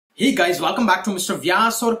Hey guys, welcome back to mister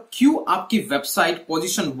व्यास। और क्यों आपकी वेबसाइट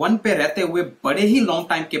पोजीशन 1 पे रहते हुए बड़े ही लॉन्ग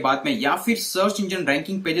टाइम के बाद में या फिर सर्च इंजन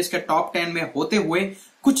रैंकिंग पेजेस के टॉप 10 में होते हुए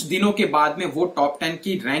कुछ दिनों के बाद में वो टॉप 10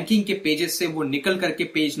 की रैंकिंग के पेजेस से वो निकल करके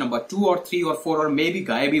पेज नंबर 2 और 3 और 4 और मे भी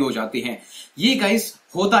गायब भी हो जाते हैं। ये गाइस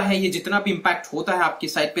होता है, ये जितना भी इंपैक्ट होता है आपकी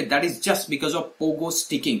साइट पे, that is just because of Pogo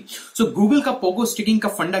sticking. So Google का पोगो स्टिकिंग का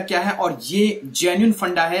फंडा क्या है, और ये जेन्युइन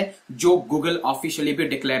फंडा है जो गूगल ऑफिशियली भी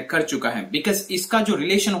डिक्लेयर कर चुका है। बिकॉज इसका जो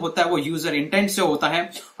रिलेशन होता है वो यूजर इंटेंट से होता है,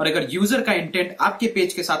 और अगर यूजर का इंटेंट आपके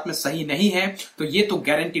पेज के साथ में सही नहीं है तो ये तो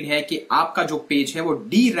गारंटीड है कि आपका जो पेज है वो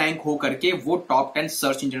डी रैंक होकर के वो टॉप 10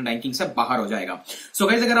 सर्च इंजन रैंकिंग से बाहर हो जाएगा। सो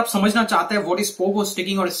गाइस, अगर आप समझना चाहते हैं व्हाट इज पोगो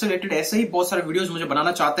स्टिकिंग और इससे रिलेटेड ऐसे ही बहुत सारे वीडियोस मुझे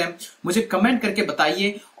बनाना चाहते हैं, मुझे कमेंट करके बताइए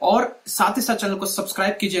और साथ ही साथ चैनल को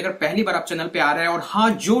सब्सक्राइब कीजिए अगर पहली बार आप चैनल पे आ रहे हैं। और हाँ,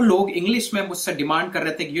 जो लोग इंग्लिश में मुझसे डिमांड कर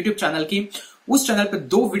रहे थे यूट्यूब चैनल की, उस चैनल पे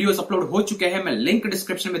 2 वीडियोस अपलोड हो चुके हैं, मैं लिंक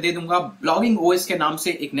डिस्क्रिप्शन में दे दूंगा। ब्लॉगिंगोस के नाम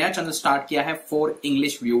से एक नया चैनल स्टार्ट किया है फॉर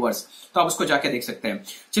इंग्लिश व्यूअर्स, तो आप उसको जाके देख सकते हैं।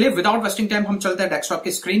 चलिए विदाउट वेस्टिंग टाइम हम चलते हैं डेस्कटॉप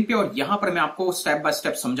की स्क्रीन पे, और यहां पर मैं आपको स्टेप बाय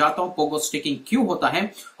स्टेप समझाता हूं पोगो स्टिकिंग क्यों होता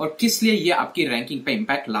है और किस लिए ये आपकी रैंकिंग पे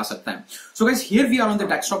इंपैक्ट ला सकता है। So guys, here we are on the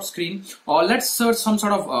desktop screen और let's search some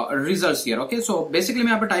sort of results here. Okay, so basically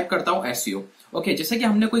मैं यहां पे टाइप करता हूं एसईओ। ओके, जैसे कि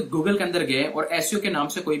हमने कोई गूगल के अंदर गए और एसईओ के नाम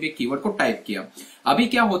से कोई भी कीवर्ड को टाइप किया। अभी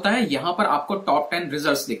क्या होता है, यहां पर आपको टॉप 10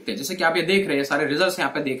 रिजल्ट्स दिखते हैं, जैसे कि आप ये देख रहे हैं, सारे रिजल्ट्स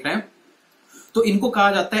यहां पे देख रहे हैं। तो इनको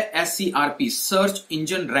कहा जाता है SCRP, search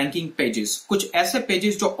engine ranking pages. कुछ ऐसे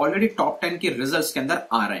पेजेस जो ऑलरेडी टॉप 10 के रिजल्ट्स के अंदर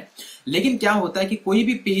आ रहे हैं। लेकिन क्या होता है कि कोई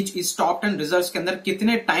भी पेज इस टॉप 10 रिजल्ट्स के अंदर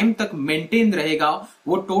कितने टाइम तक मेंटेन रहेगा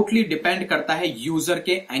वो टोटली डिपेंड करता है यूजर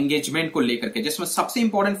के एंगेजमेंट को लेकर के, जिसमें सबसे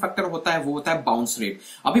इंपॉर्टेंट फैक्टर होता है वो होता है बाउंस रेट।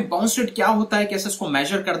 अभी बाउंस रेट क्या होता है, कैसे इसको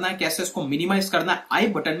मेजर करना है, कैसे इसको मिनिमाइज करना है, आई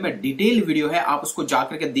बटन में डिटेल वीडियो है, आप उसको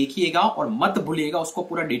जाकर के देखिएगा और मत भूलिएगा, उसको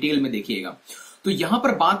पूरा डिटेल में देखिएगा। तो यहां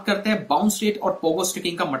पर बात करते हैं बाउंस रेट और पोगो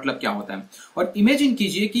स्टिकिंग का मतलब क्या होता है। और इमेजिन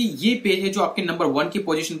कीजिए कि ये पेज है जो आपके नंबर 1 की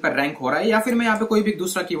पोजीशन पर रैंक हो रहा है, या फिर मैं यहां पे कोई भी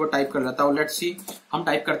दूसरा कीवर्ड टाइप कर लेता हूं। लेट्स सी, हम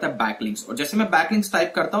टाइप करते हैं बैकलिंक्स, और जैसे मैं बैकलिंक्स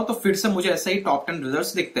टाइप करता हूं तो फिर से मुझे ऐसे ही टॉप 10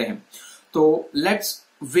 रिजल्ट्स दिखते हैं। तो लेट्स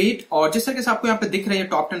वेट, और जिस तरीके से आपको यहाँ पे दिख रहे हैं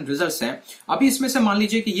टॉप 10 रिजल्ट्स हैं, अभी इसमें से मान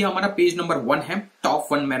लीजिए कि ये हमारा पेज नंबर 1 है, टॉप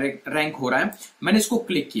 1 में रैंक हो रहा है। मैंने इसको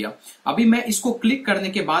क्लिक किया। अभी मैं इसको क्लिक करने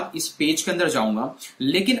के बाद इस पेज के अंदर जाऊंगा,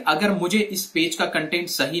 लेकिन अगर मुझे इस पेज का कंटेंट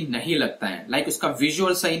सही नहीं लगता है, लाइक उसका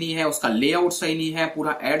विजुअल सही नहीं है, उसका लेआउट सही नहीं है,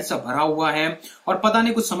 पूरा एड से भरा हुआ है और पता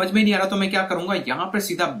नहीं कुछ समझ में नहीं आ रहा, तो मैं क्या करूंगा, यहां पर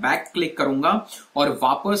सीधा बैक क्लिक करूंगा और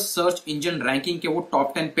वापस सर्च इंजन रैंकिंग के वो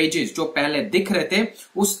टॉप 10 पेजेस जो पहले दिख रहे थे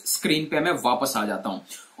उस स्क्रीन पे मैं वापस आ जाता हूं।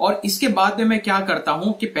 और इसके बाद में मैं क्या करता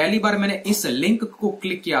हूं कि पहली बार मैंने इस लिंक को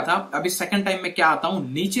क्लिक किया था, अभी सेकंड टाइम में क्या आता हूं,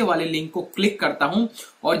 नीचे वाले लिंक को क्लिक करता हूं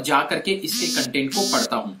और जाकर के इसके कंटेंट को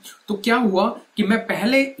पढ़ता हूं। तो क्या हुआ कि मैं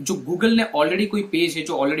पहले जो गूगल ने ऑलरेडी कोई पेज है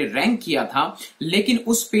जो ऑलरेडी रैंक किया था, लेकिन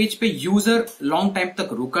उस पेज पे यूजर लॉन्ग टाइम तक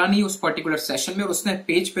रुका नहीं उस पर्टिकुलर सेशन में, और उसने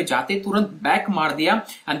पेज पे जाते तुरंत बैक मार दिया,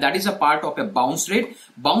 and that is a part of A bounce rate.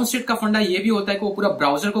 Bounce rate का फंडा ये भी होता है कि वो पूरा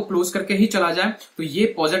ब्राउजर को क्लोज करके ही चला जाए, तो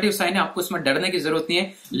ये पॉजिटिव साइन है, आपको इसमें डरने की जरूरत नहीं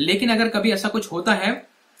है। लेकिन अगर कभी ऐसा कुछ होता है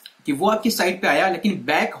कि वो आपकी साइट पे आया लेकिन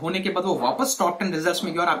बैक होने के बाद वो वापस टॉप 10 रिजल्ट्स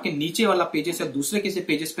में गया और आपके नीचे वाला पेजेस या दूसरे किसी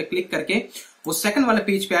पेजेस पे क्लिक करके वो सेकंड वाले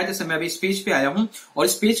पेज पे आया, जैसे मैं अभी इस पेज पे आया हूं और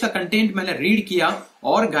इस पेज का कंटेंट मैंने रीड किया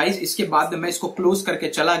और गाइस इसके बाद में मैं इसको क्लोज करके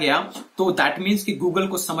चला गया, तो दैट मींस कि गूगल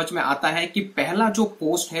को समझ में आता है कि पहला जो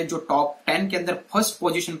पोस्ट है जो टॉप 10 के अंदर फर्स्ट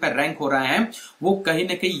पोजीशन पर रैंक हो रहा है वो कहीं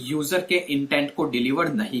ना कहीं यूजर के इंटेंट को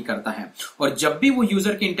डिलीवर नहीं करता है। और जब भी वो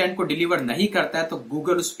यूजर के इंटेंट को डिलीवर नहीं करता है तो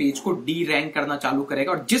गूगल उस पेज को डी रैंक करना चालू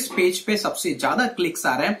करेगा, और जिस पेज पे सबसे ज्यादा क्लिक्स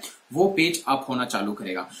आ रहे हैं वो पेज अप होना चालू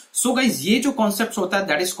करेगा। सो गाइज, ये जो कॉन्सेप्ट होता है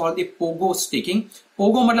that is called the Pogo sticking.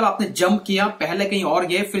 Pogo मतलब आपने जंप किया, पहले कहीं और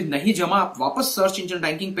गए, फिर नहीं जमा, आप वापस सर्च इंजन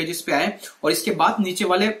रैंकिंग पेजेस पे आए और इसके बाद नीचे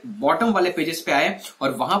वाले बॉटम वाले पेजेस पे आए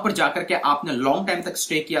और वहां पर जाकर के आपने लॉन्ग टाइम तक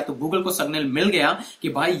स्टे किया, तो गूगल को सिग्नल मिल गया कि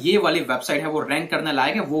भाई ये वाली वेबसाइट है वो रैंक करने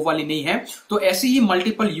लायक है, वो वाली नहीं है। तो ऐसे ही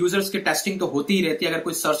मल्टीपल यूजर्स की टेस्टिंग तो होती ही रहती है। अगर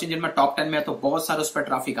कोई सर्च इंजन में टॉप 10 में है तो बहुत सारा उस पर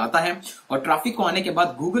ट्रैफिक आता है, और ट्रैफिक को आने के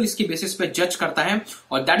बाद गूगल इसकी बेसिस पे जज करता है,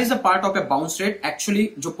 और that is a part of A bounce rate. Actually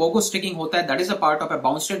जो पोगो स्टिकिंग होता है that is a part of A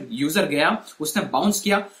bounce rate. User गया, उसने बाउंस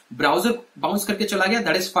किया, ब्राउजर बाउंस करके चला गया,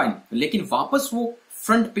 दैट इज फाइन, लेकिन वापस वो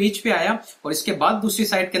फ्रंट पेज पे आया और इसके बाद दूसरी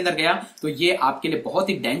साइट के अंदर गया, तो ये आपके लिए बहुत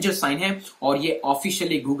ही डेंजर साइन है, और ये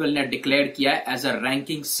ऑफिशियली गूगल ने डिक्लेयर किया है as a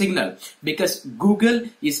ranking signal, because Google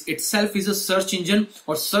is itself is a search engine,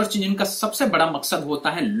 और सर्च इंजन का सबसे बड़ा मकसद होता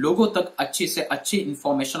है लोगों तक अच्छी से अच्छी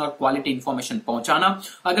इंफॉर्मेशन और क्वालिटी इंफॉर्मेशन पहुंचाना।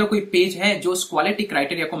 अगर कोई पेज है जो उस क्वालिटी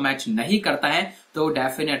क्राइटेरिया को मैच नहीं करता है तो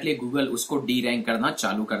डेफिनेटली गूगल उसको डी रैंक करना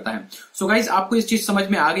चालू करता है। सो गाइज आपको इस चीज समझ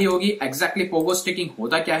में आ गई होगी एग्जैक्टली पोगो स्टिकिंग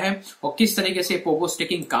होता क्या है और किस तरीके से पोगो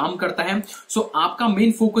स्टिकिंग काम करता है। सो आपका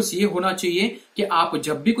मेन फोकस ये होना चाहिए कि आप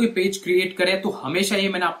जब भी कोई पेज क्रिएट करें तो हमेशा ये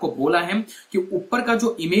मैंने आपको बोला है कि ऊपर का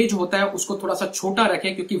जो इमेज होता है उसको थोड़ा सा छोटा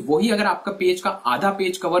रखें, क्योंकि वही अगर आपका पेज का आधा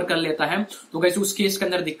पेज कवर कर लेता है तो गाइस उस केस के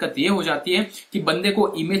अंदर दिक्कत ये हो जाती है कि बंदे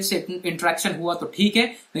को इमेज से इंटरेक्शन हुआ तो ठीक है,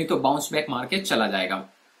 नहीं तो बाउंस बैक मार के चला जाएगा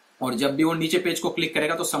और जब भी वो नीचे पेज को क्लिक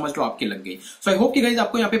करेगा तो समझ लो आपकी लग गई। सो आई होप कि गाइस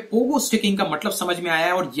आपको यहाँ पे पोगो स्टिकिंग का मतलब समझ में आया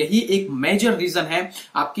है और यही एक मेजर रीजन है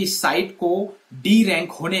आपकी साइट को डी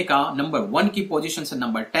रैंक होने का, नंबर 1 की पोजीशन से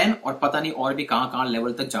नंबर 10 और पता नहीं और भी कहां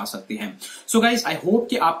लेवल तक जा सकती है। सो गाइस आई होप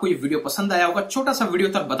कि आपको ये वीडियो पसंद आया होगा। छोटा सा वीडियो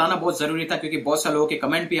था, बताना बहुत जरूरी था क्योंकि बहुत सारे लोगों के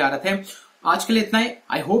कमेंट भी आ रहे थे। आज के लिए इतना ही।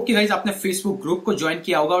 आई होप कि गाइस आपने फेसबुक ग्रुप को ज्वाइन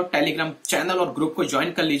किया होगा और टेलीग्राम चैनल और ग्रुप को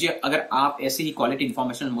ज्वाइन कर लीजिए अगर आप ऐसी ही क्वालिटी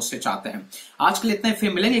इंफॉर्मेशन मुझसे चाहते हैं। आज के लिए इतना ही,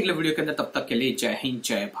 फिर मिलेंगे अगले वीडियो के अंदर, तब तक के लिए जय हिंद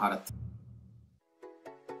जय भारत।